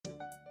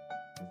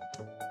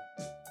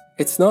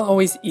It's not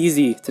always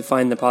easy to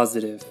find the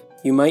positive.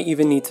 You might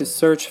even need to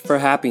search for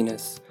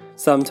happiness.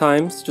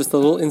 Sometimes, just a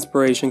little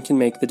inspiration can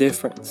make the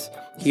difference.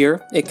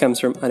 Here, it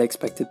comes from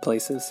unexpected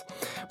places.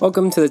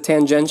 Welcome to the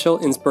Tangential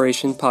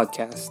Inspiration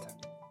Podcast.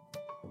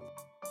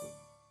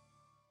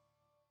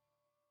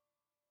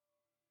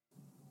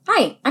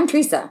 Hi, I'm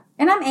Teresa.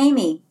 And I'm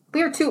Amy.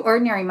 We are two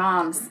ordinary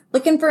moms.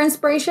 Looking for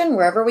inspiration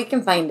wherever we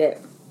can find it.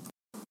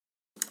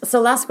 So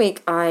last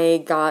week,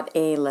 I got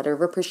a letter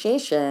of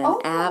appreciation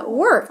at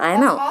work. I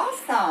know.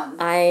 That's awesome.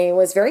 I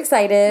was very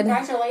excited.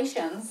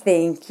 Congratulations.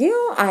 Thank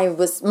you. I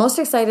was most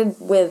excited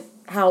with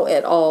how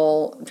it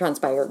all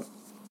transpired.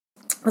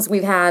 As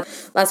we've had,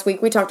 last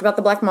week we talked about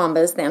the Black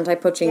Mambas, the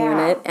anti-poaching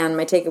unit, and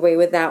my takeaway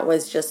with that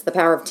was just the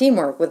power of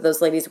teamwork with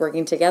those ladies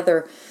working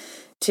together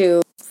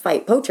to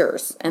fight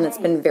poachers, and it's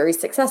been very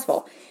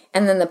successful.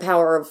 And then the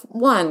power of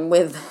one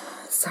with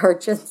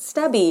Sergeant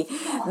Stubby,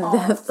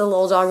 the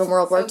little dog in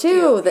World War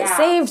II that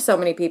saved so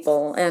many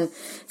people and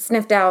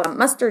sniffed out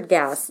mustard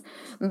gas.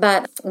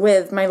 But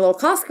with my little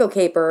Costco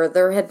caper,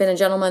 there had been a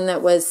gentleman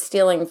that was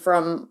stealing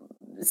from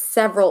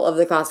several of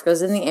the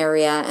Costcos in the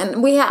area.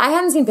 And I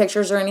hadn't seen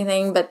pictures or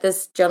anything, but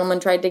this gentleman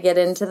tried to get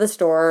into the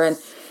store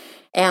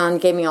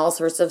and gave me all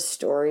sorts of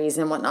stories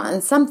and whatnot.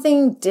 And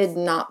something did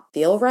not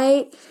feel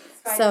right.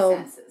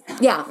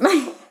 Yeah,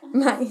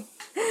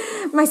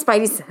 my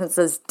spidey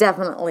senses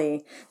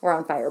definitely were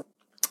on fire.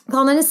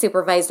 Called in a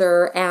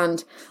supervisor,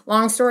 and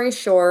long story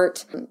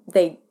short,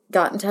 they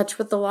got in touch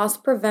with the loss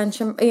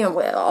prevention,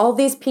 all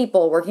these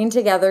people working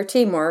together,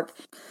 teamwork,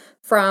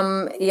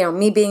 from,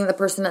 me being the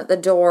person at the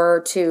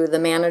door to the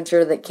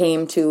manager that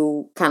came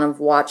to kind of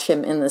watch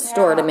him in the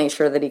store to make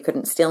sure that he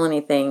couldn't steal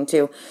anything,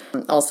 to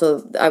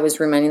also I was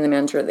reminding the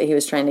manager that he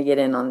was trying to get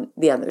in on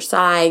the other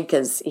side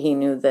because he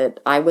knew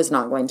that I was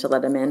not going to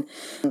let him in.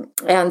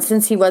 And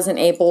since he wasn't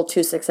able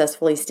to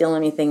successfully steal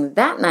anything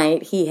that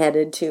night, he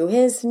headed to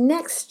his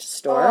next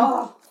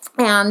store.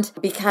 And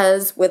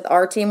because with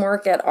our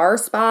teamwork at our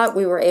spot,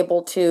 we were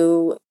able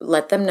to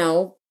let them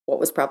know what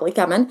was probably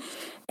coming.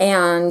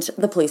 And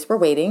the police were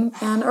waiting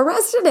and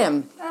arrested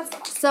him.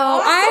 So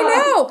awesome.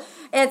 I know.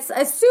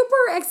 It's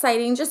super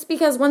exciting just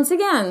because, once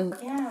again,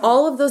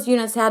 all of those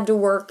units had to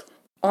work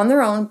on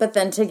their own, but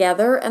then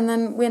together. And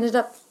then we ended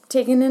up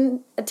taking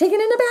in a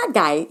bad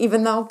guy,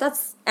 even though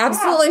that's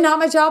absolutely not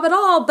my job at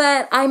all.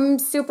 But I'm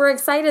super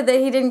excited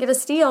that he didn't get a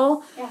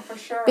steal. Yeah, for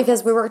sure.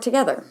 Because we worked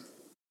together.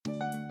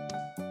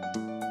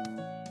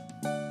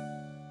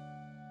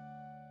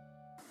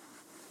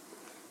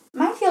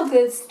 My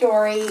feel-good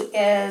story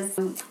is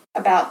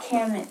about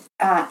Kim Ng.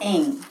 I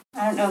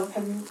don't know,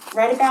 have you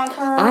read about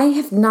her? I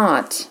have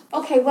not.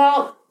 Okay,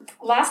 well,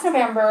 last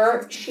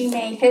November, she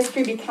made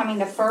history becoming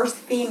the first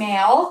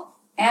female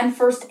and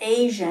first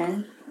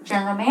Asian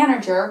general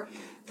manager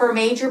for a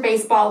major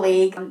baseball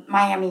league,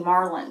 Miami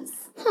Marlins.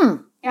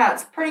 Yeah,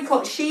 it's pretty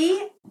cool.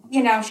 She,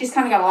 she's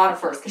kind of got a lot of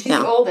firsts because she's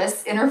the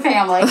oldest in her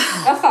family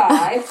of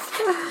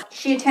 5.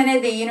 She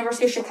attended the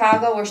University of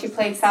Chicago where she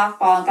played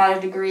softball and got a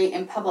degree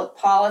in public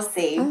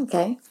policy.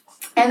 Okay.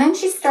 And then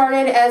she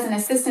started as an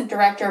assistant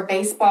director of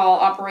baseball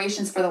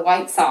operations for the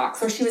White Sox.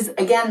 So she was,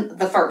 again,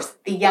 the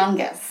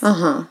youngest,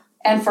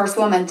 and first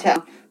woman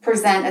to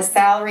present a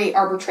salary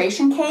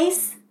arbitration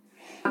case.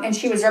 And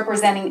she was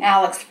representing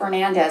Alex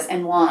Fernandez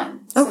and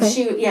won.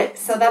 Okay.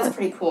 So that's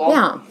pretty cool.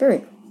 Yeah, very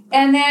cool.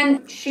 And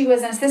then she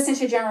was an assistant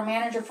to general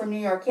manager for New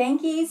York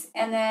Yankees.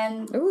 And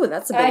then... Ooh,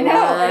 that's a big one. I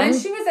know. And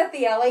then she was at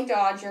the LA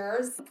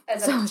Dodgers.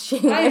 She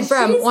went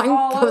from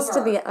one coast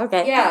to the...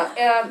 Okay.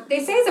 Yeah.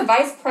 They say as a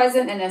vice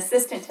president and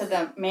assistant to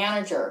the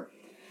manager.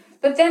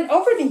 But then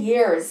over the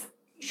years,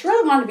 she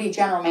really wanted to be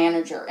general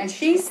manager. And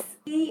she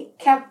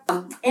kept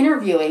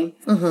interviewing,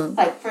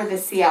 like for the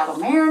Seattle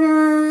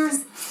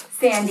Mariners,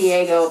 San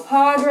Diego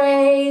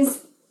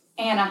Padres,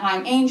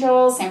 Anaheim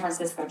Angels, San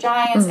Francisco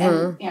Giants,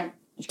 and...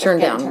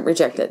 Turned down,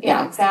 rejected.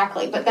 Yeah,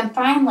 exactly. But then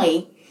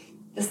finally,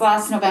 this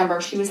last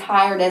November, she was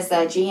hired as the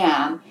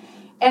GM.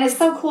 And it's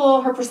so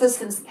cool. Her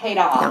persistence paid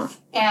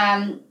off. Yeah.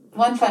 And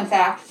one fun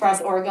fact for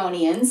us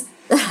Oregonians,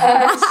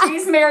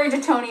 she's married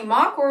to Tony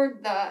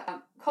Mockford,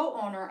 the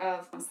co-owner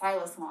of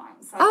Silas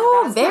Wine.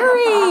 So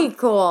very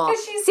cool.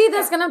 See,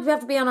 that's going to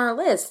have to be on our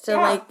list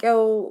to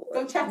go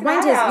check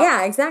wine it out.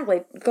 Yeah,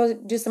 exactly. Go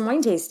do some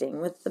wine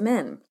tasting with the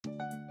men.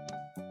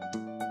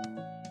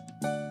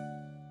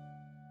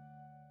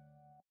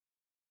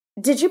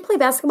 Did you play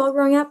basketball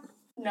growing up?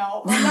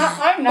 No,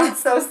 I'm not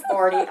so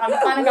sporty. I'm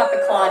kind of got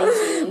the Claudie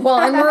gene. Well,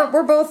 and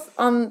we're both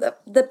on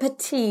the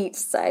petite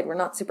side. We're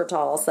not super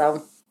tall,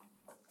 so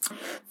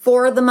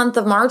for the month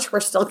of March, we're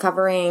still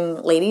covering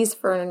ladies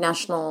for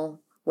National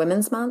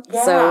Women's Month.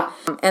 Yeah.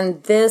 So,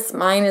 and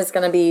mine is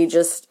going to be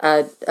just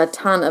a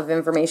ton of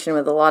information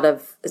with a lot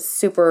of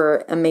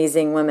super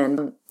amazing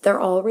women. They're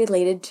all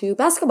related to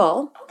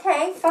basketball.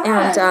 Okay, fun.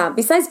 And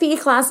besides PE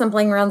class, I'm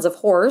playing rounds of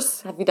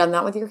horse. Have you done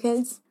that with your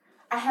kids?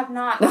 I have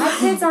not. My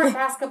kids aren't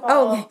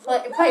basketball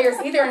players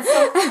either, and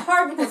so it's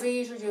hard because we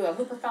usually do a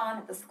hoopathon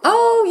at the school.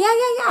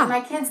 Oh, yeah. And my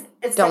kids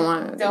don't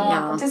want to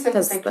participate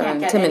because they can't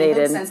get intimidated.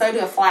 any hoops, and so I do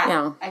a flat.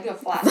 Yeah. I do a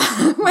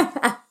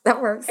flat.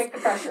 That works. Take the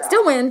pressure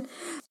Still off. win.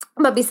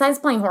 But besides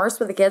playing horse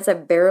with the kids, I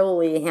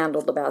barely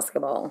handled the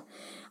basketball.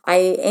 I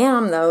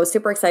am, though,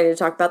 super excited to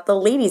talk about the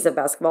ladies of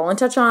basketball and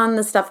touch on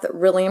the stuff that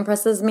really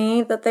impresses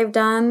me that they've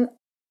done,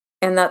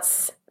 and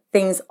that's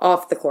things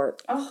off the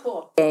court. Oh,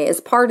 cool. Is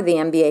part of the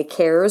NBA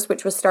Cares,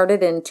 which was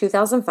started in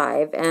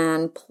 2005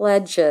 and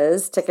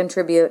pledges to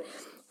contribute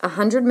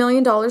 $100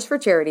 million for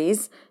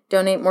charities,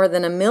 donate more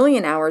than 1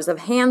 million hours of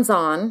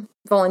hands-on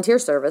volunteer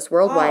service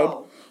worldwide.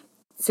 Oh,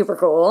 Super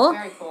cool.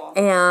 very cool.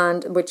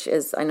 And which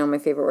is, I know, my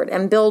favorite word,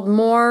 and build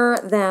more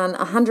than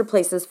 100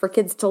 places for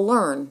kids to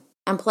learn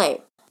and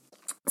play.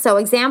 So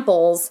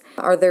examples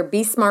are their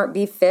Be Smart,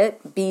 Be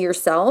Fit, Be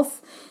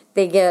Yourself.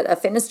 They get a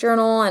fitness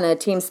journal, and a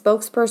team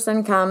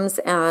spokesperson comes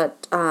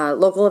at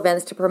local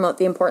events to promote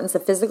the importance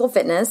of physical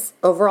fitness,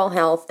 overall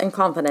health, and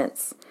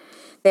confidence.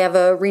 They have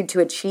a Read to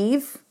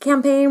Achieve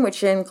campaign,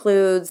 which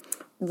includes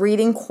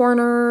reading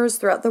corners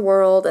throughout the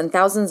world and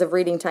thousands of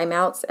reading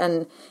timeouts,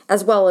 and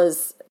as well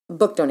as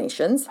book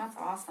donations. That's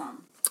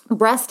awesome.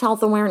 Breast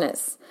health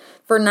awareness.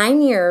 For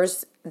 9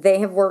 years, they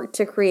have worked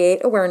to create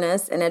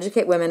awareness and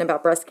educate women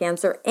about breast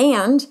cancer,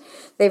 and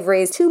they've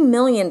raised $2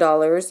 million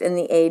in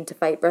the aid to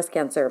fight breast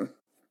cancer.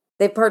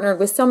 They've partnered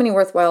with so many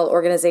worthwhile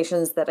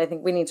organizations that I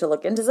think we need to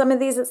look into some of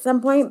these at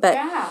some point. But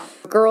Yeah.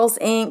 Girls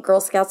Inc.,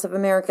 Girl Scouts of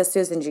America,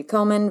 Susan G.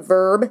 Komen,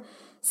 Verb,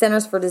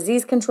 Centers for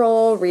Disease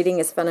Control, Reading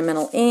is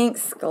Fundamental Inc.,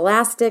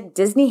 Scholastic,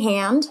 Disney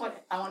Hand.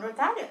 I wonder what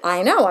that is.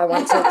 I know, I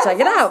want to check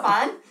it out.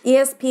 Fun.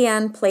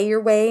 ESPN, Play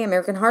Your Way,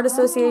 American Heart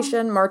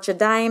Association, March of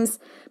Dimes,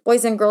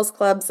 Boys and Girls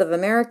Clubs of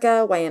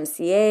America,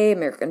 YMCA,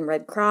 American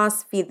Red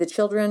Cross, Feed the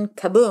Children,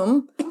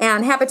 Kaboom,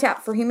 and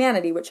Habitat for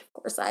Humanity, which of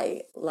course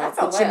I love.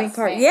 That's a Jimmy list,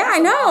 Carter. man. Yeah, That's I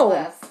a long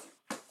know. list.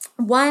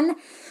 One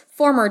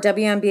former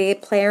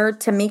WNBA player,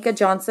 Tamika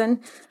Johnson,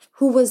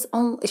 who was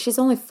she's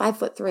only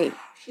 5'3".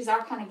 She's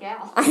our kind of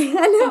gal.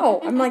 I know.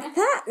 I'm like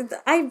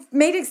that. I've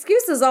made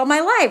excuses all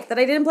my life that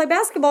I didn't play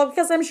basketball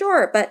because I'm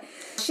short. But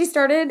she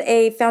started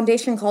a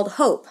foundation called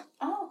HOPE.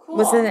 Oh, cool.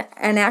 Was an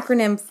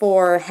acronym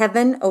for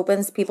Heaven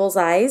Opens People's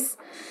Eyes.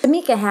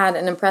 Tamika had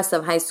an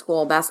impressive high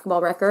school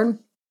basketball record,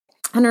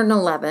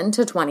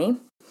 111-20.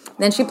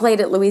 Then she played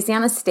at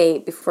Louisiana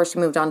State before she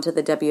moved on to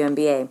the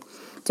WNBA.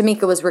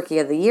 Tamika was Rookie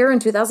of the Year in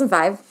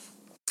 2005.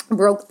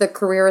 Broke the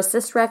career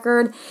assist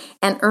record,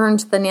 and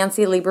earned the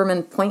Nancy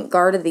Lieberman Point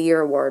Guard of the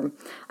Year award.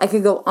 I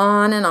could go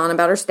on and on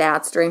about her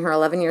stats during her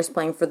 11 years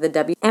playing for the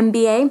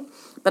WNBA,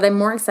 but I'm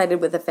more excited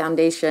with the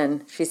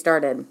foundation she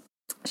started.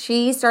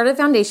 She started a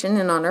foundation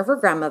in honor of her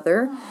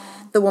grandmother,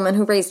 the woman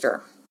who raised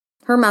her.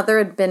 Her mother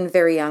had been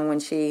very young when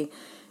she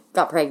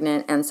got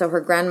pregnant, and so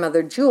her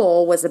grandmother,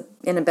 Jewel, was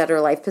in a better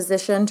life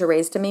position to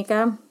raise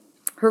Tamika.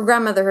 Her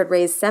grandmother had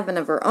raised 7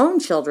 of her own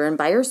children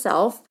by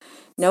herself,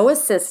 no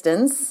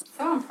assistance.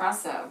 So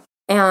impressive.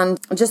 And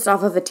just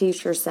off of a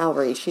teacher's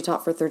salary. She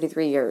taught for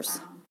 33 years.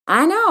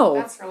 I know.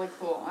 That's really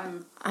cool.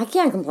 I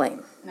can't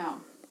complain.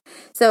 No.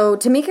 So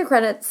Tamika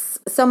credits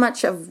so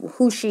much of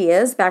who she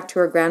is back to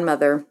her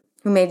grandmother,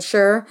 who made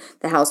sure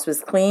the house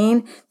was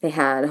clean, they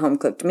had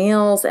home-cooked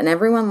meals, and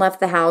everyone left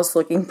the house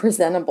looking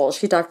presentable.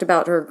 She talked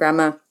about her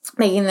grandma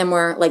making them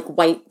wear, like,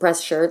 white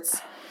press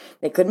shirts.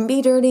 They couldn't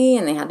be dirty,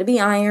 and they had to be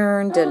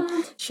ironed. And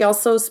she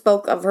also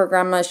spoke of her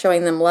grandma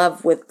showing them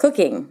love with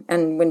cooking.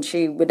 And when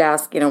she would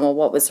ask, well,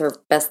 what was her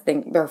best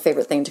thing, her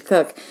favorite thing to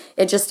cook,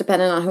 it just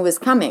depended on who was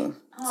coming.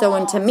 So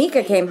when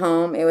Tamika came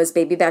home, it was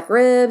baby back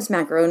ribs,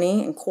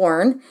 macaroni, and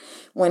corn.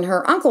 When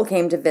her uncle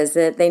came to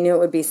visit, they knew it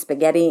would be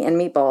spaghetti and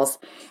meatballs.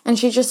 And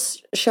she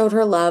just showed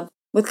her love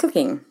with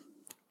cooking.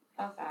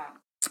 Love that.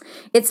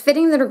 It's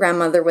fitting that her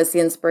grandmother was the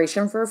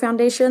inspiration for her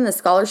foundation. The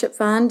scholarship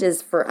fund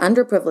is for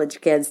underprivileged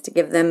kids to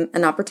give them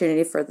an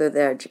opportunity to further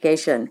their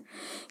education.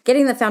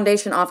 Getting the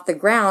foundation off the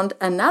ground,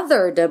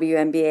 another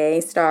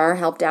WNBA star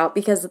helped out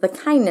because of the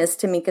kindness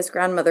Tamika's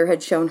grandmother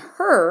had shown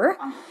her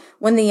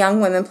when the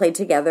young women played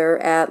together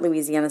at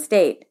Louisiana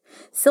State.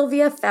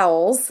 Sylvia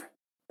Fowles,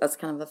 that's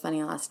kind of a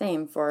funny last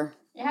name for...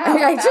 Yeah,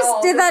 I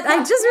just did that.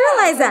 I just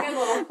realized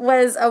that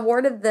was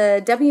awarded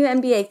the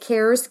WNBA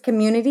Cares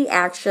Community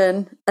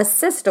Action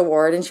Assist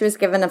Award, and she was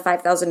given a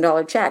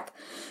 $5,000 check.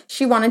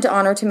 She wanted to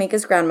honor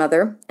Tamika's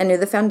grandmother and knew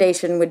the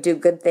foundation would do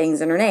good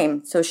things in her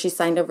name, so she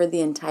signed over the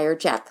entire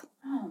check.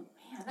 Oh, man.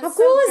 That's How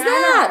cool is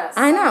that? generous.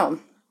 I know.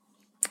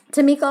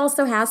 Tamika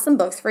also has some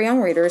books for young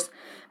readers,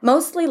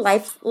 mostly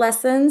life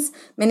lessons,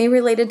 many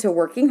related to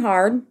working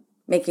hard,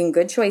 making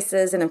good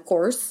choices, and of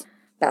course,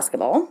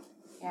 basketball.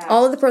 Yeah.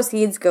 All of the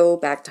proceeds go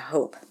back to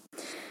Hope.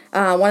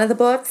 One of the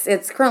books,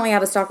 it's currently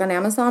out of stock on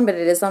Amazon, but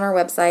it is on our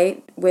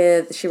website.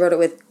 She wrote it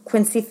with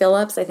Quincy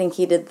Phillips. I think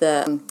he did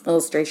the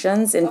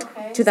illustrations in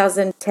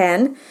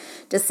 2010.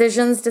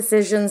 Decisions.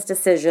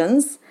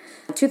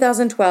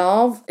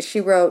 2012,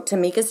 she wrote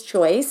Tamika's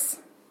Choice.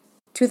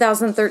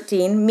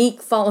 2013,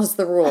 Meek Follows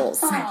the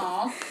Rules.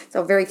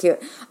 So very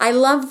cute. I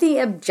love the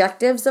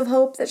objectives of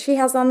Hope that she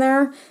has on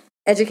there.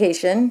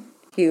 Education,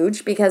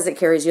 huge, because it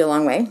carries you a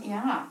long way.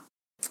 Yeah.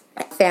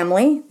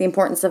 Family, the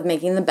importance of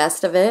making the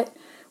best of it,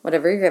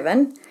 whatever you're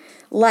given.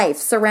 Life.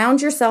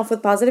 Surround yourself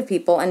with positive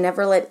people and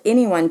never let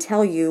anyone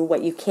tell you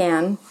what you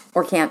can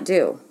or can't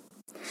do.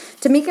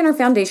 Tamika and her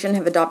foundation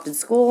have adopted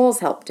schools,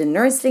 helped in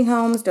nursing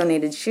homes,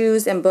 donated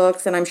shoes and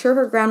books, and I'm sure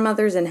her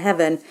grandmother's in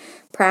heaven,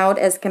 proud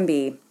as can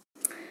be.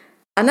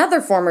 Another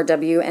former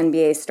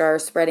WNBA star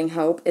spreading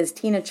hope is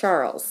Tina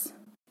Charles.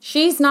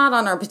 She's not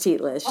on our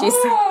petite list. She's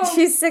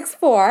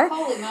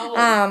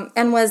 6'4",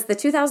 and was the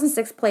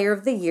 2006 Player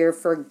of the Year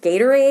for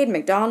Gatorade,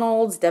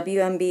 McDonald's,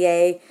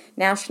 WNBA,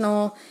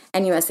 National,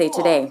 and USA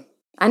Today.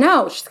 I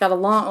know, she's got a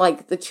long,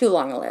 too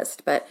long a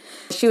list, but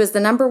she was the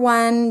number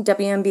 1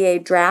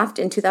 WNBA draft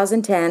in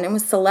 2010 and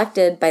was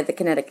selected by the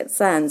Connecticut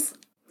Suns.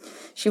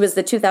 She was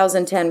the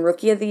 2010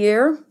 Rookie of the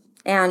Year,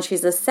 and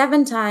she's a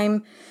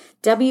 7-time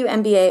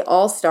WNBA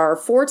All-Star,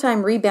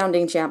 4-time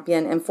rebounding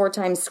champion, and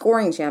 4-time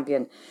scoring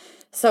champion.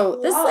 So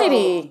this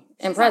lady,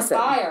 impressive.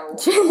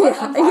 She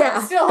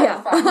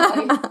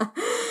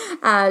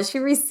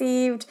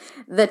received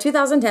the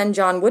 2010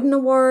 John Wooden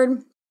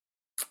Award.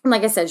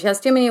 Like I said, she has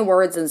too many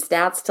awards and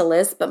stats to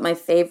list, but my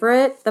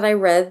favorite that I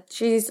read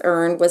she's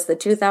earned was the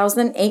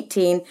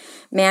 2018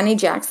 Manny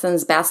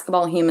Jackson's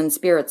Basketball Human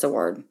Spirits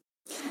Award.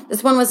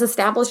 This one was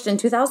established in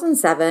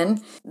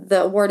 2007.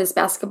 The award is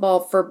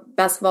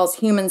basketball's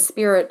human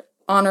spirit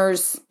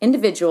honors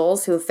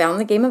individuals who have found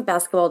the game of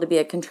basketball to be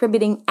a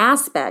contributing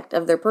aspect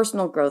of their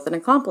personal growth and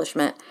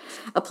accomplishment,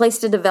 a place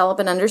to develop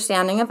an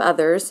understanding of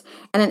others,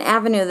 and an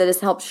avenue that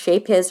has helped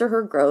shape his or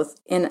her growth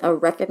in a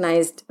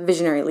recognized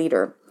visionary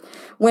leader.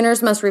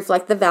 Winners must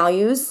reflect the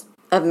values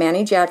of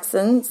Manny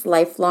Jackson's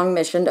lifelong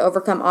mission to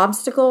overcome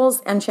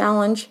obstacles and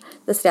challenge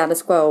the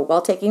status quo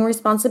while taking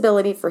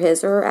responsibility for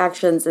his or her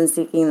actions and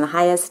seeking the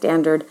highest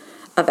standard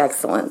of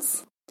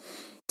excellence.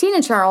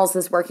 Tina Charles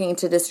is working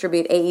to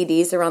distribute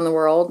AEDs around the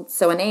world.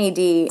 So an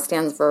AED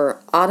stands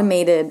for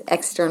Automated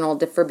External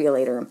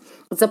Defibrillator.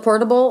 It's a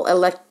portable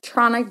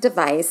electronic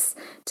device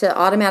to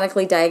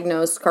automatically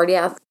diagnose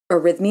cardiac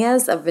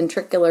arrhythmias of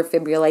ventricular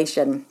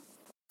fibrillation.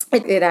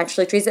 It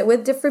actually treats it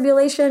with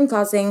defibrillation,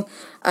 causing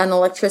an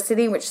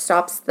electricity which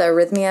stops the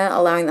arrhythmia,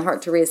 allowing the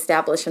heart to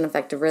reestablish an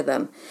effective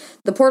rhythm.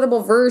 The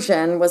portable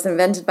version was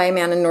invented by a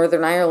man in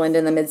Northern Ireland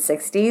in the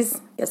mid-60s. I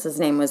guess his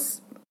name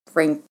was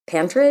Frank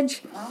Pantridge.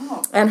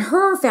 Oh. And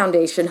her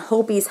foundation,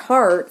 Hopi's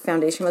Heart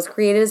Foundation, was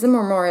created as a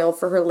memorial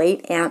for her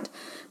late aunt,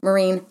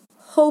 Maureen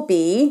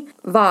Hopi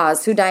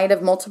Vaz, who died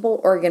of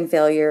multiple organ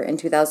failure in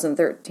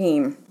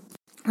 2013.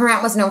 Her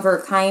aunt was known for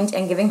her kind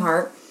and giving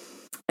heart,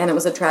 and it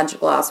was a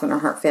tragic loss when her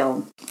heart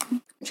failed.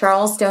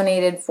 Charles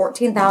donated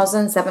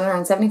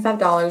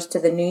 $14,775 to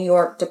the New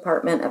York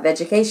Department of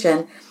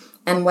Education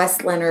and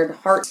Wes Leonard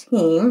Heart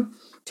Team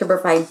to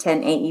provide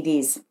 10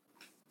 AEDs.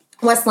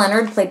 Wes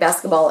Leonard played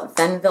basketball at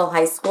Fenville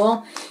High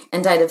School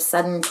and died of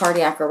sudden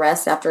cardiac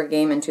arrest after a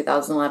game in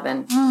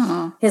 2011.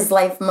 His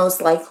life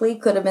most likely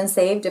could have been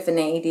saved if an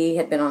AED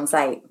had been on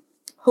site.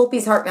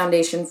 Hopi's Heart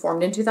Foundation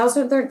formed in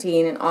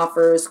 2013 and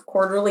offers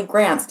quarterly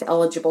grants to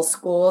eligible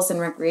schools and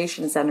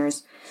recreation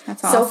centers.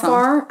 That's awesome. So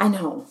far, I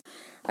know.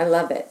 I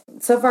love it.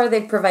 So far,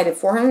 they've provided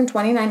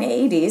 429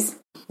 AEDs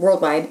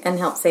worldwide and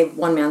helped save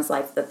one man's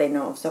life that they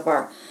know of so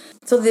far.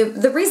 So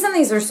the reason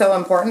these are so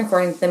important,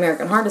 according to the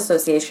American Heart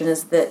Association,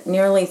 is that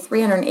nearly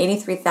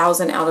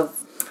 383,000 out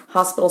of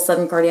hospital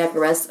sudden cardiac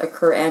arrests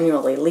occur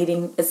annually.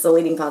 It's the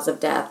leading cause of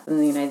death in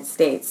the United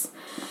States.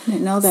 I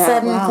didn't know that.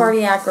 Sudden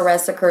cardiac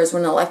arrest occurs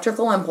when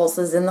electrical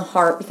impulses in the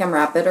heart become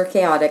rapid or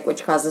chaotic,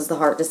 which causes the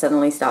heart to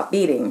suddenly stop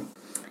beating.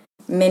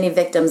 Many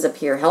victims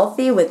appear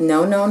healthy with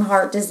no known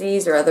heart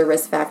disease or other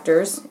risk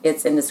factors.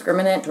 It's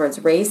indiscriminate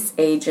towards race,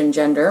 age, and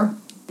gender.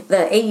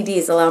 The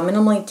AEDs allow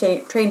minimally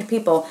trained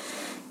people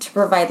to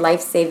provide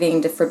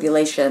life-saving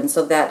defibrillation,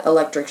 so that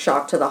electric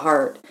shock to the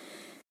heart.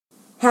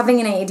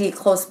 Having an AED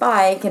close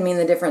by can mean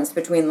the difference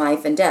between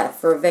life and death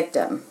for a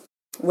victim.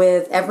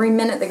 With every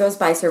minute that goes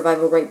by,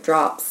 survival rate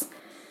drops.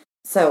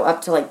 So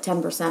up to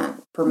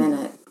 10% per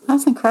minute.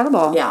 That's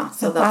incredible. Yeah,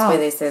 so that's why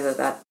they say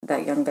that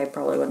young guy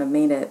probably wouldn't have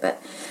made it.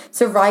 But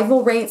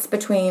survival rates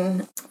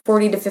between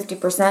 40 to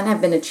 50%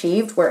 have been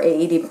achieved where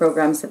AED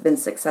programs have been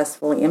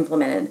successfully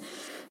implemented.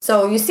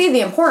 So you see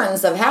the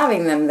importance of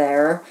having them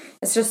there.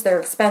 It's just they're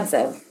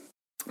expensive.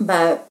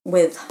 But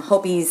with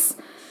Hopi's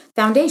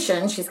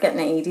Foundation, she's getting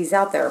AEDs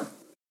out there.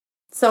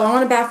 So I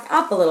want to back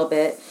up a little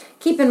bit.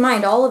 Keep in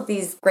mind, all of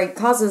these great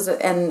causes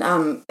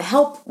and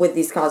help with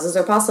these causes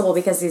are possible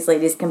because these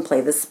ladies can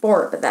play the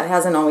sport, but that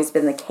hasn't always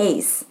been the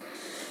case.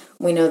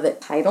 We know that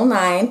Title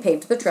IX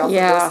paved the trail for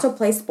girls to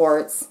play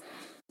sports,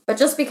 but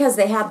just because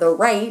they had the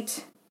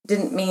right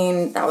didn't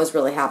mean that was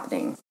really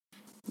happening.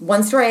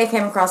 One story I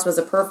came across was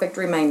a perfect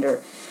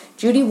reminder.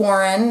 Judy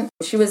Warren,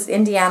 she was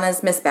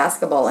Indiana's Miss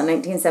Basketball in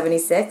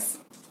 1976.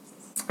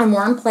 And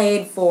Warren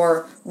played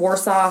for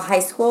Warsaw High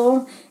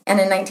School. And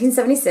in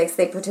 1976,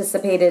 they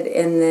participated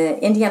in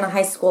the Indiana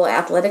High School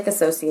Athletic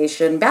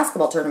Association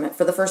basketball tournament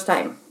for the first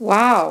time.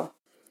 Wow.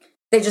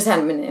 They just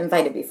hadn't been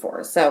invited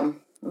before. So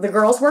the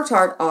girls worked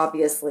hard,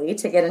 obviously,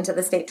 to get into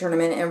the state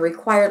tournament and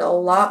required a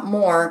lot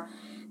more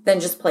than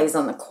just plays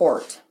on the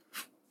court.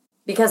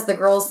 Because the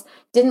girls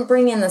didn't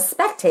bring in the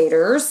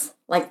spectators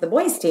like the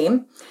boys'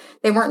 team,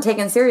 they weren't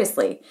taken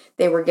seriously.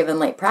 They were given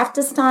late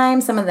practice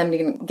time. Some of them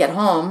didn't get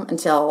home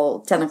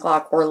until 10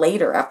 o'clock or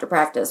later after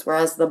practice,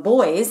 whereas the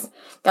boys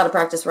got to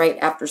practice right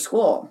after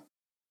school.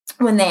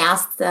 When they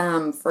asked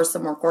them for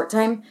some more court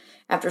time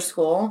after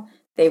school,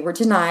 they were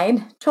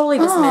denied, totally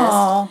dismissed.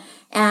 Oh.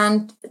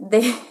 And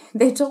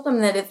they told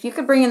them that if you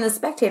could bring in the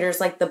spectators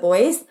like the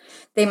boys,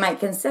 they might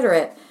consider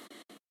it.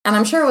 And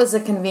I'm sure it was a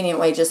convenient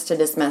way just to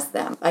dismiss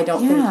them. I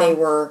don't think they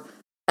were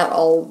at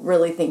all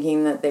really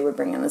thinking that they would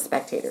bring in the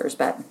spectators,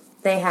 but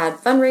they had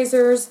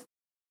fundraisers.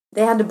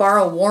 They had to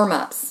borrow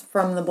warm-ups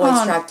from the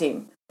boys' track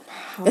team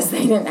because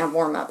they didn't have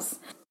warm-ups.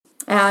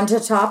 And to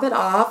top it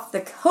off,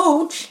 the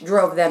coach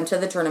drove them to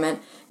the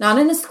tournament, not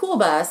in a school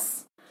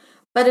bus,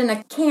 but in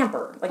a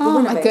camper, like a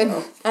Winnebago. My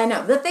goodness. I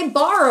know, that they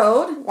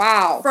borrowed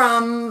Wow.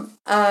 from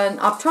an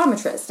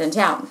optometrist in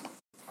town.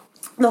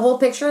 The whole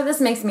picture of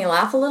this makes me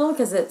laugh a little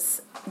because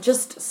it's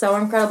just so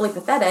incredibly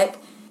pathetic.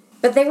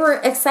 But they were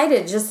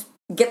excited to just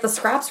get the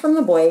scraps from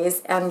the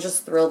boys and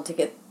just thrilled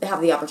to have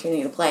the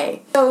opportunity to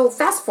play. So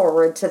fast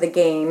forward to the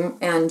game,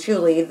 and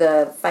Julie,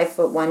 the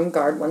 5'1"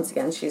 guard, once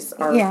again, she's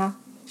our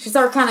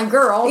kind of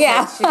girl.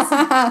 Yeah.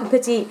 She's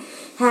petite,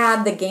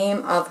 had the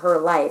game of her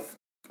life.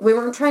 We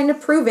weren't trying to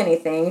prove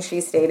anything, she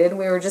stated.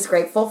 We were just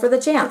grateful for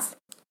the chance.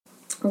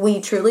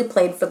 We truly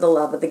played for the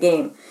love of the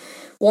game.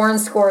 Warren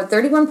scored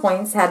 31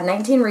 points, had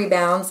 19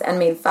 rebounds, and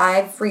made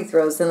 5 free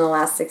throws in the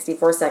last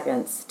 64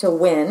 seconds to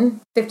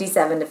win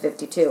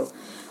 57-52.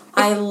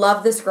 I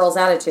love this girl's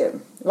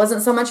attitude. It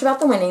wasn't so much about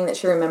the winning that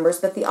she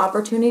remembers, but the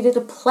opportunity to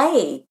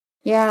play.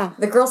 Yeah.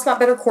 The girls got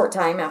better court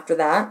time after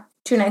that.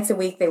 2 nights a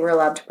week, they were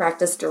allowed to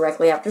practice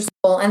directly after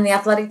school, and the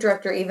athletic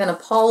director even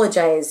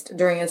apologized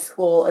during a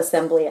school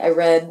assembly. I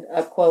read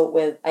a quote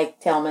with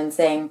Ike Tellman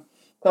saying,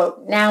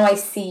 quote, "Now I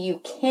see you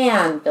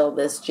can build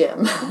this gym."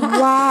 Wow.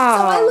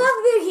 So I love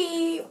that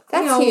he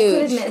That's could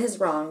huge. admit his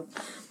wrong.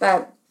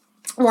 But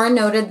Warren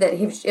noted that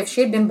if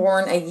she had been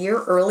born a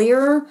year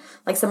earlier,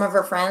 like some of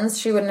her friends,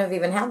 she wouldn't have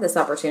even had this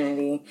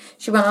opportunity.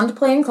 She went on to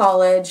play in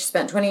college,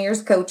 spent 20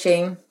 years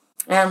coaching,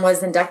 and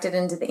was inducted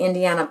into the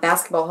Indiana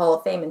Basketball Hall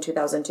of Fame in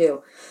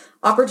 2002.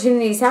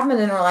 Opportunities happened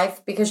in her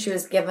life because she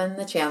was given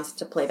the chance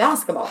to play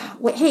basketball.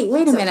 Wait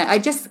a minute. I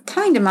just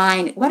kind of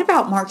mind. What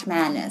about March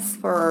Madness?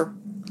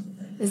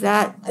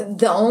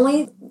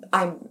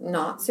 I'm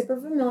not super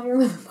familiar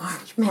with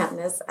March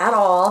Madness at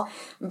all,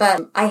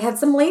 but I had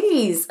some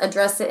ladies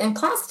address it in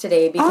class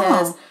today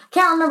because I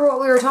can't remember what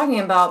we were talking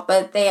about,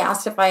 but they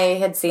asked if I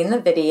had seen the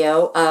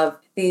video of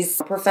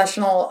these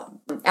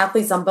professional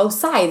athletes on both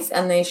sides,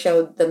 and they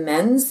showed the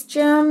men's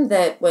gym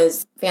that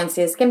was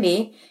fancy as can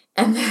be,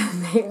 and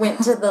then they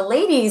went to the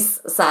ladies'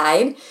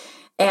 side,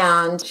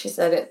 and she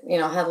said it,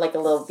 had like a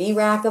little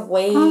V-rack of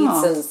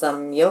weights and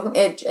some yoga.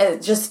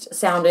 It just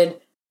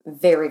sounded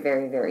very,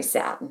 very, very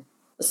sad.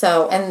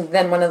 So, and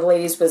then one of the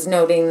ladies was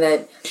noting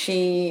that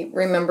she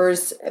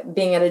remembers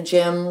being at a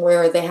gym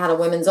where they had a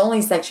women's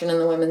only section, and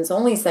the women's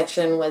only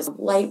section was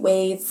light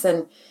weights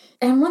and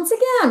once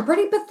again,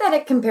 pretty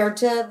pathetic compared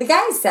to the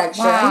guys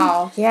section.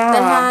 Wow. Yeah.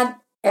 That had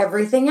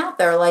everything out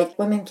there. Like,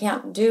 women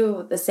can't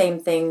do the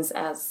same things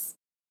as,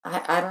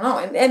 I don't know.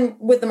 And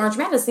with the March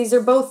Madness, these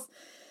are both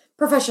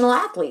professional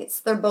athletes.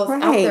 They're both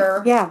out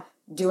there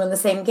doing the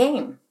same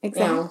game.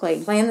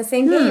 Exactly. Playing the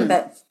same game.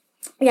 But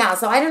yeah,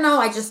 so I don't know.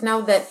 I just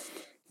know that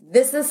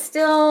this is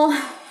still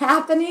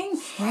happening.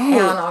 Right.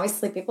 And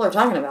obviously people are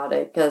talking about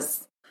it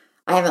because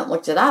I haven't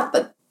looked it up,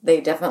 but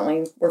they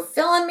definitely were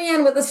filling me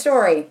in with the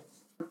story.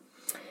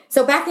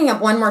 So backing up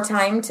one more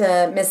time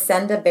to Miss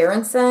Senda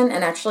Berenson,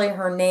 and actually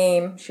her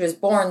name, she was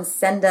born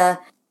Senda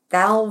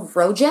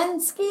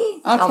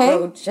Valvrojensky.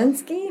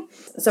 Okay.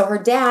 So her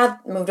dad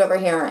moved over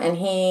here, and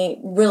he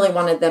really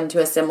wanted them to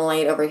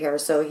assimilate over here,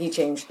 so he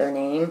changed their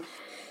name,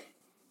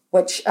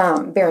 which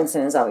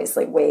Berenson is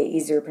obviously way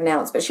easier to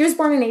pronounce. But she was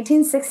born in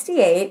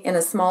 1868 in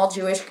a small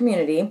Jewish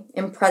community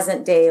in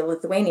present-day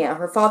Lithuania.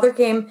 Her father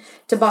came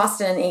to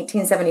Boston in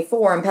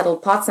 1874 and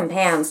peddled pots and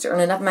pans to earn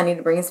enough money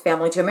to bring his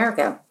family to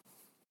America.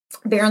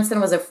 Berenson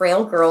was a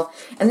frail girl,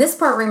 and this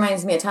part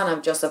reminds me a ton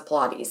of Joseph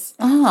Pilates,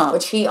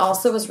 which he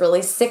also was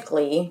really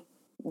sickly,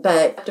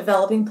 but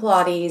developing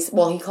Pilates,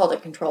 well, he called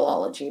it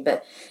controlology,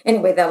 but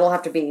anyway, that'll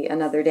have to be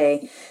another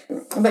day.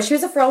 But she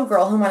was a frail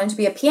girl who wanted to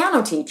be a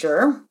piano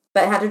teacher,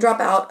 but had to drop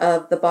out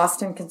of the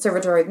Boston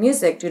Conservatory of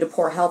Music due to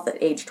poor health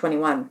at age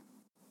 21.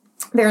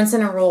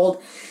 Berenson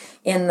enrolled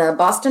in the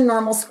Boston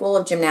Normal School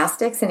of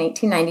Gymnastics in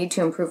 1890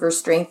 to improve her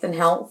strength and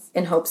health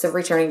in hopes of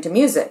returning to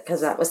music, because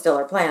that was still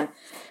her plan.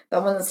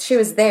 But when she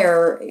was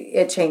there,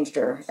 it changed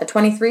her. At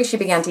 23, she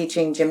began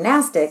teaching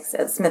gymnastics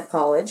at Smith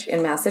College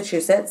in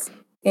Massachusetts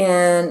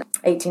in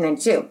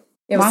 1892.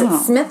 It was at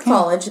Smith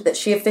College that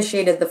she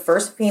officiated the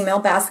first female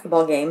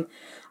basketball game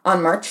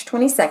on March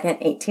 22nd,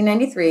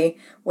 1893,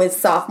 with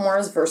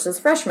sophomores versus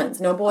freshmen.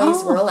 No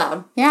boys were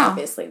allowed. Yeah.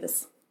 Obviously,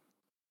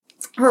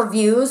 her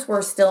views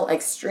were still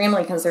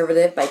extremely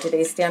conservative by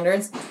today's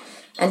standards,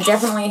 and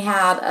definitely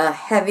had a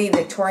heavy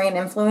Victorian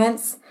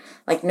influence.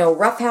 like no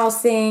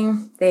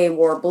roughhousing. They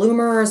wore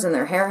bloomers and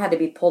their hair had to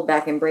be pulled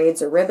back in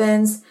braids or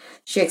ribbons.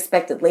 She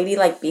expected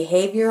ladylike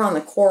behavior on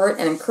the court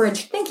and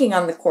encouraged thinking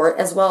on the court,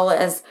 as well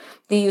as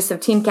the use of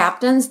team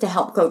captains to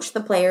help coach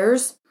the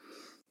players.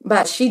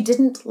 But she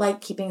didn't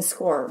like keeping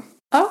score.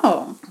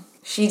 Oh.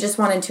 She just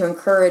wanted to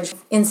encourage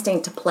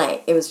instinct to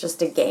play. It was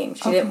just a game.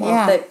 She didn't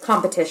want the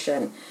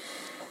competition.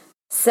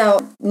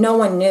 So no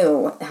one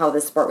knew how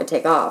this sport would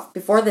take off.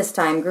 Before this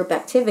time, group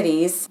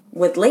activities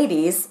with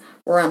ladies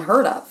were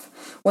unheard of.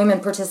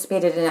 Women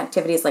participated in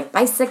activities like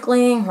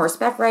bicycling,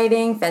 horseback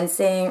riding,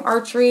 fencing,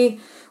 archery,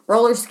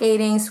 roller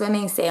skating,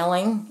 swimming,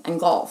 sailing, and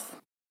golf.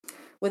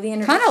 With the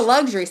Kind of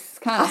luxury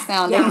kind of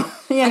sounding, I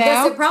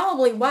guess it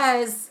probably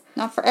was.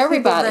 Not for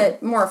everybody.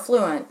 But more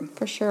affluent.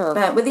 For sure.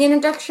 But with the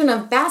introduction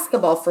of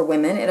basketball for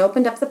women, it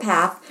opened up the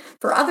path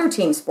for other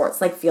team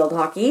sports like field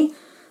hockey,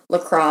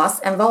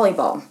 lacrosse, and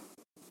volleyball.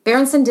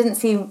 Berenson didn't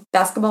see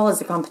basketball as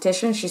a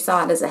competition. She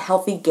saw it as a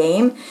healthy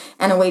game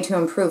and a way to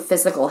improve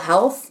physical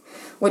health,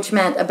 which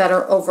meant a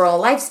better overall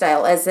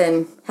lifestyle, as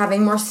in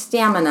having more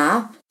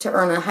stamina to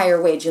earn a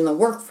higher wage in the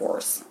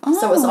workforce.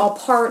 So it was all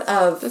part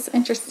of That's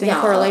interesting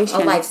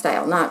correlation. A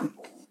lifestyle, not...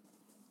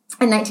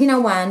 In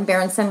 1901,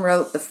 Berenson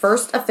wrote the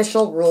first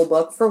official rule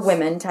book for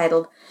women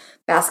titled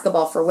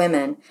Basketball for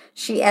Women.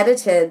 She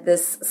edited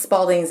this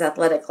Spalding's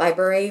Athletic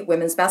Library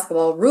Women's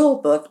Basketball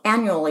Rule Book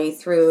annually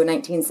through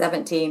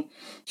 1917.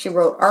 She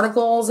wrote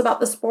articles about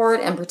the sport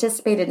and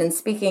participated in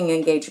speaking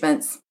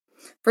engagements.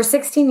 For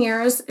 16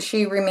 years,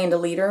 she remained a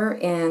leader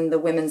in the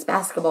women's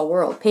basketball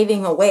world,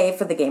 paving a way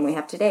for the game we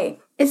have today.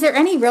 Is there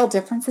any real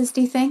differences, do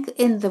you think,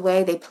 in the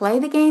way they play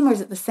the game, or is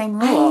it the same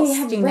rules?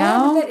 I've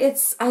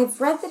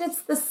read that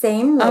it's the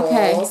same rules.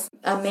 Okay.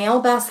 A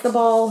male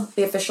basketball,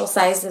 the official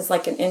size is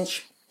like an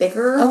inch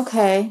bigger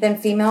than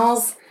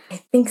females. I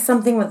think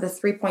something with the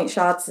 3-point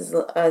shots is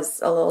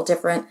a little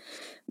different.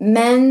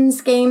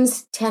 Men's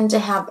games tend to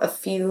have a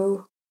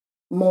few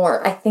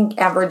more, I think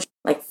average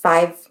like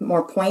 5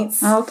 more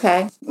points.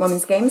 Okay.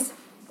 Women's games.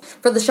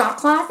 For the shot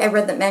clock, I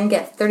read that men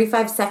get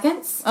 35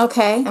 seconds.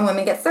 Okay. And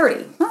women get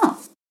 30.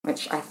 Oh.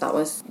 Which I thought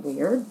was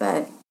weird,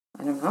 but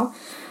I don't know.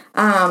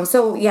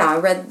 I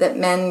read that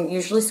men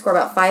usually score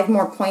about 5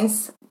 more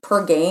points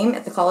per game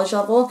at the college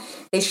level.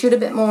 They shoot a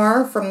bit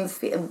more a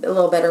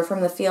little better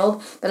from the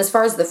field. But as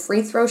far as the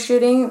free throw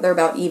shooting, they're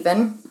about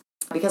even.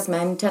 Because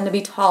men tend to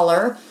be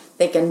taller,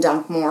 they can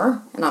dunk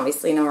more. And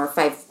obviously, our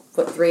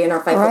 5'3" and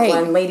our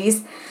 5'1"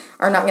 ladies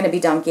are not going to be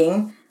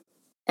dunking.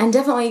 And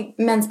definitely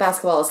men's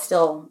basketball is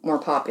still more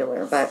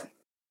popular. But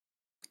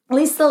at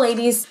least the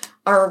ladies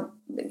are,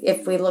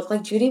 if we look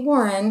like Judy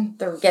Warren,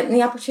 they're getting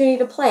the opportunity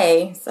to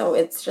play. So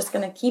it's just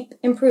going to keep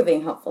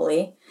improving,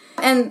 hopefully.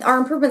 And our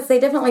improvements, they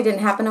definitely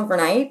didn't happen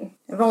overnight.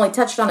 I've only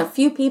touched on a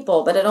few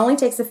people, but it only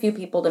takes a few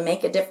people to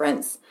make a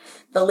difference.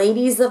 The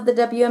ladies of the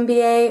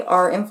WNBA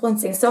are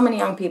influencing so many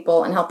young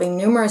people and helping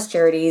numerous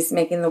charities,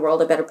 making the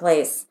world a better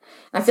place.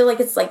 I feel like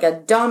it's like a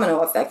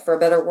domino effect for a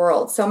better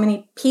world. So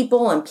many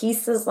people and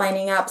pieces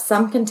lining up,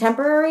 some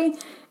contemporary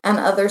and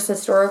others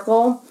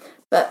historical,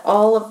 but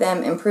all of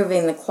them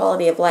improving the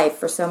quality of life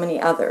for so many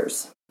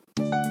others.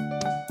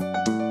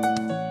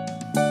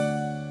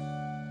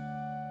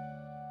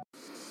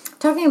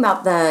 Talking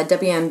about the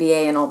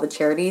WNBA and all the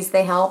charities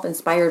they help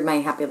inspired my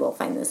happy little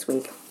find this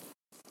week.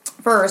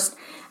 First,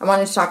 I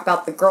wanted to talk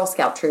about the Girl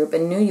Scout troop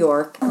in New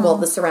York,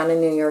 the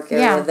surrounding New York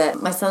area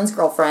that my son's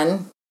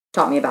girlfriend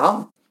taught me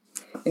about.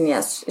 And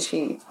yes,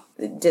 she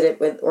did it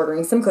with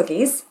ordering some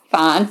cookies.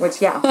 Fun.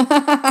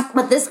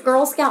 But this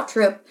Girl Scout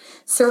troop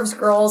serves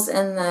girls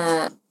in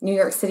the New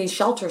York City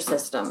shelter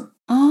system.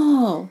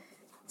 Oh.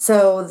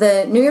 So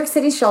the New York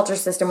City shelter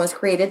system was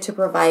created to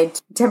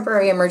provide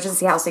temporary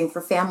emergency housing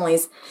for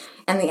families,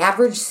 and the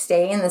average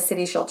stay in the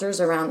city shelter is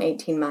around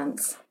 18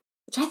 months,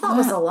 which I thought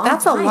was a long time.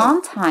 That's a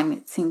long time,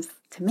 it seems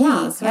to me.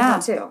 Yeah, that's what I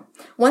thought too.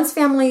 Once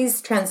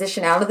families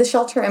transition out of the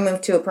shelter and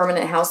move to a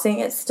permanent housing,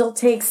 it still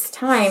takes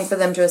time for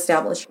them to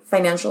establish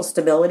financial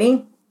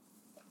stability.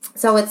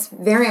 So it's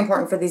very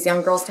important for these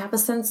young girls to have a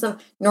sense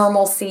of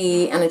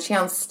normalcy and a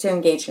chance to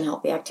engage in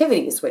healthy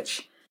activities,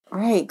 which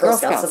Girl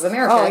Scouts of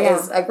America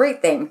is a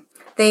great thing.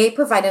 They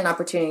provide an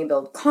opportunity to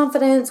build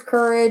confidence,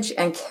 courage,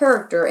 and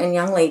character in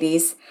young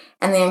ladies,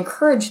 and they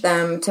encourage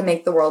them to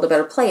make the world a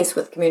better place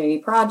with community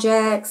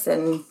projects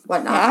and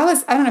whatnot.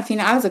 Yeah, I don't know if you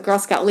know, I was a Girl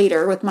Scout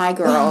leader with my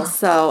girls,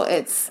 so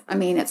it's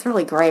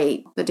really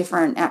great, the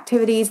different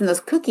activities, and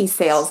those cookie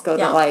sales go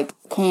to like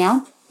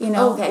camp. A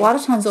lot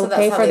of times they'll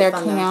pay for their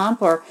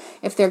camp, or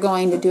if they're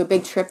going to do a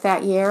big trip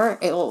that year,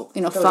 it'll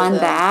fund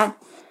that.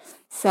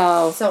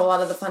 So a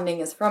lot of the funding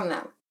is from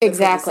them.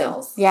 Exactly.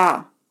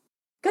 Yeah.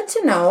 Good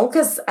to know,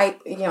 because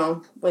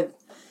with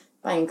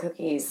buying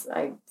cookies,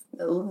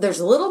 there's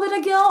a little bit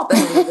of guilt, but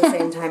then at the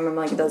same time, I'm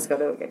like, it does go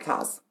to a good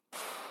cause.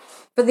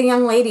 For the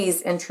young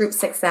ladies in Troop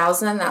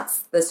 6000, that's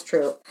this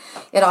troop.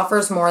 It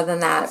offers more than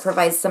that. It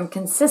provides some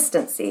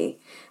consistency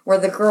where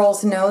the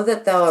girls know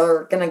that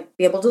they're going to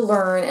be able to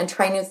learn and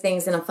try new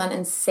things in a fun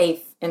and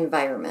safe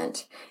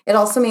environment. It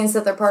also means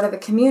that they're part of a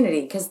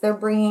community because they're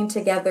bringing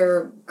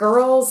together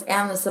girls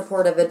and the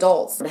support of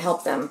adults to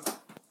help them.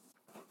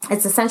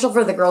 It's essential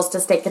for the girls to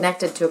stay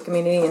connected to a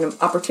community and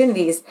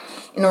opportunities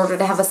in order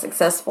to have a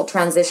successful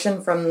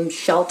transition from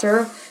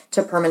shelter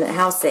to permanent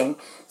housing.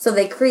 So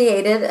they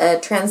created a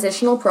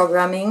transitional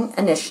programming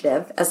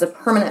initiative as a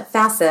permanent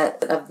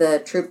facet of the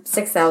Troop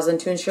 6000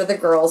 to ensure the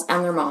girls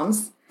and their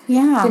moms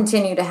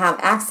continue to have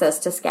access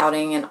to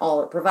scouting and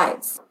all it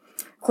provides.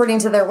 According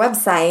to their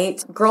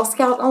website, Girl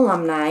Scout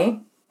alumni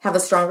have a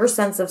stronger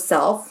sense of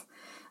self,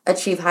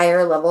 achieve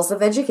higher levels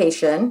of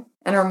education,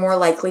 and are more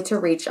likely to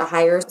reach a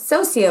higher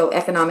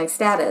socioeconomic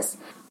status.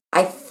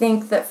 I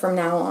think that from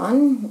now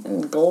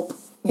on, gulp,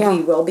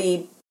 we will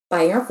be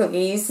buying our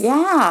cookies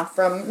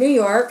from New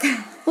York.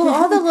 Well,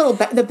 all the little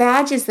the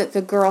badges that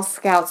the Girl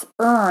Scouts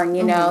earn,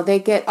 you know, they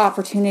get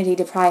opportunity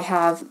to probably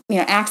have, you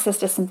know, access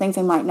to some things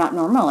they might not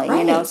normally,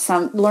 you know,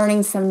 some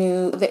learning some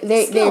new,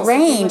 they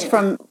range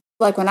from,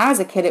 like when I was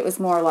a kid, it was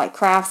more like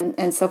crafts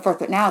and so forth,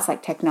 but now it's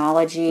like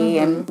technology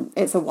and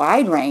it's a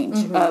wide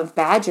range of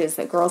badges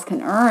that girls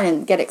can earn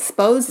and get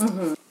exposed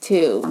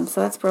to.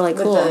 So that's really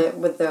cool.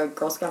 With the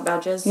Girl Scout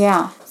badges?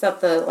 Yeah. Is that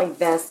the like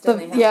vest? Or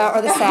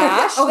the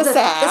sash. The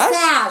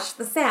sash.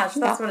 The sash.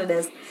 That's what it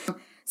is.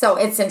 So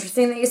it's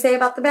interesting that you say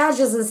about the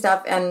badges and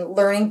stuff and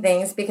learning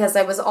things because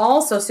I was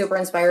also super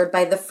inspired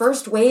by the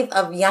first wave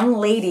of young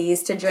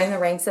ladies to join the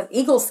ranks of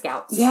Eagle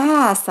Scouts.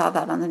 Yeah, I saw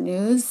that on the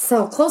news.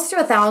 So close to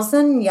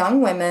 1,000 young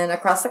women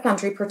across the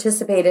country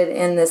participated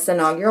in this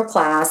inaugural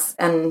class,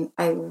 and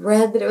I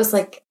read that it was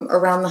like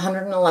around the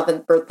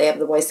 111th birthday of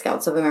the Boy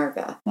Scouts of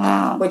America.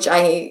 Wow. Which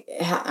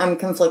I'm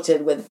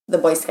conflicted with the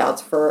Boy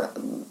Scouts for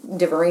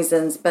different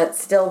reasons, but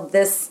still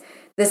this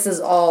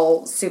is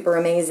all super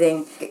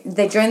amazing.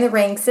 They joined the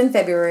ranks in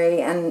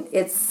February, and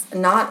it's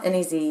not an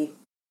easy...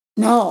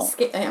 No.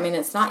 I mean,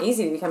 it's not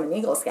easy to become an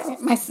Eagle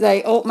Scout.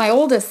 My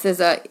oldest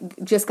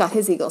just got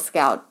his Eagle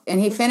Scout,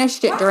 and he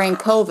finished it during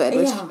COVID,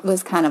 which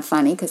was kind of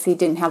funny because he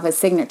didn't have his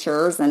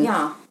signatures, and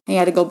he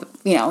had to go,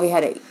 you know, he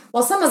had to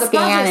some of the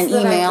scan and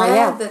email. I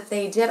read that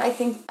they did, I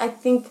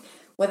think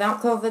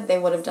without COVID, they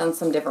would have done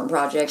some different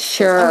projects.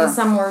 Sure. I mean,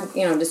 some were,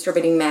 you know,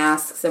 distributing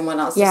masks and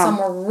whatnot, so some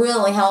were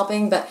really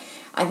helping, but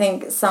I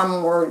think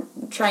some were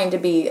trying to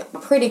be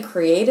pretty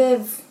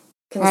creative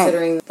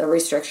considering the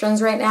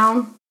restrictions right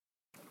now.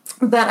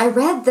 But I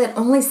read that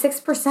only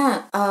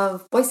 6%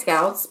 of Boy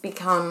Scouts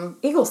become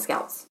Eagle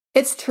Scouts.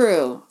 It's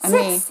true. I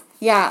mean,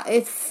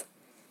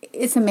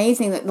 it's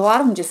amazing that a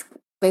lot of them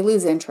they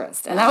lose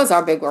interest. And that was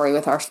our big worry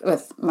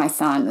with my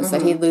son, is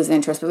that he'd lose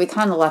interest. But we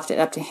kind of left it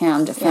up to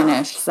him to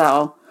finish.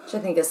 So, which I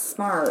think is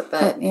smart.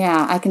 But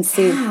I can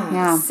see.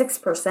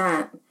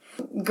 6%.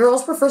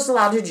 Girls were first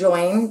allowed to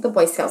join the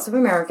Boy Scouts of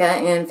America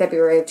in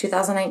February of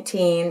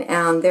 2019,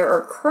 and there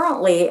are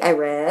currently, I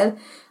read,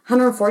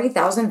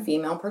 140,000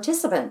 female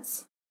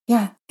participants.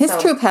 Yeah, his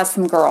troop has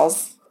some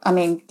girls. I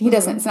mean, he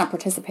doesn't, it's not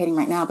participating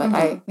right now, but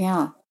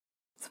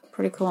it's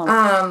pretty cool.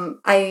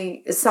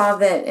 I saw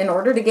that in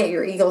order to get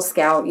your Eagle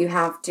Scout, you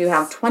have to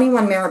have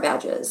 21 merit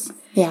badges.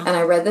 Yeah. And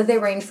I read that they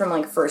range from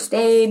like first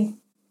aid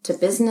to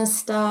business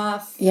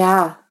stuff.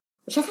 Yeah.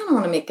 Which I kind of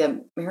want to make a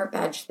merit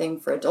badge thing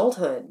for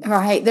adulthood.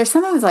 Right. There's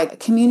sometimes like a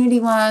community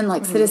one,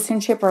 like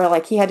citizenship, or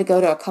like he had to go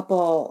to a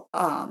couple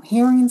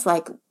hearings,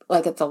 like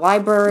at the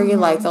library,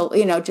 like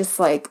just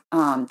like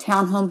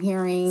townhome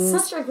hearings.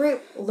 Such a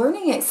great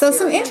learning experience. So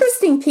some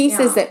interesting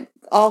pieces that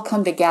all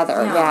come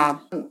together. Yeah.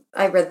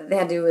 I read that they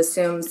had to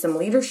assume some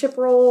leadership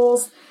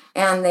roles,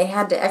 and they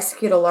had to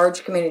execute a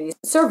large community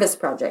service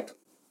project.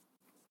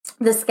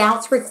 The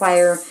Scouts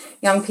require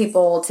young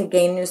people to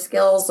gain new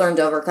skills, learn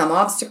to overcome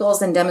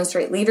obstacles, and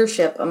demonstrate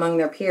leadership among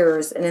their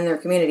peers and in their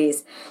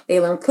communities. They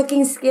learn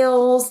cooking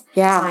skills,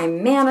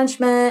 time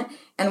management,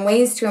 and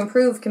ways to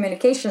improve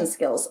communication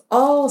skills.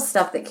 All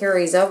stuff that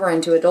carries over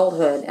into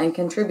adulthood and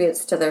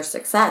contributes to their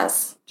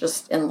success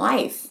just in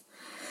life.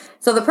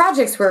 So the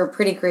projects were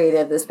pretty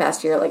creative this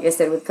past year, like I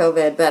said, with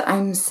COVID, but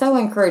I'm so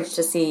encouraged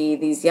to see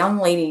these young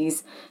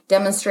ladies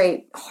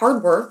demonstrate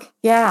hard work.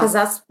 Yeah. Because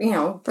that's,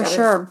 for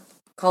sure.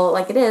 Call it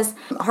like it is.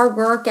 Hard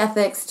work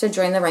ethics to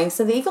join the ranks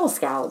of the Eagle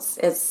Scouts.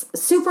 It's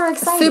super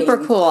exciting. Super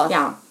cool.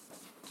 Yeah.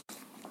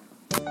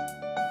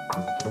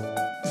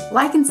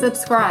 Like and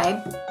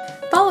subscribe.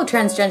 Follow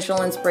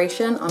Transgenderal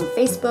Inspiration on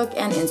Facebook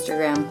and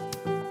Instagram.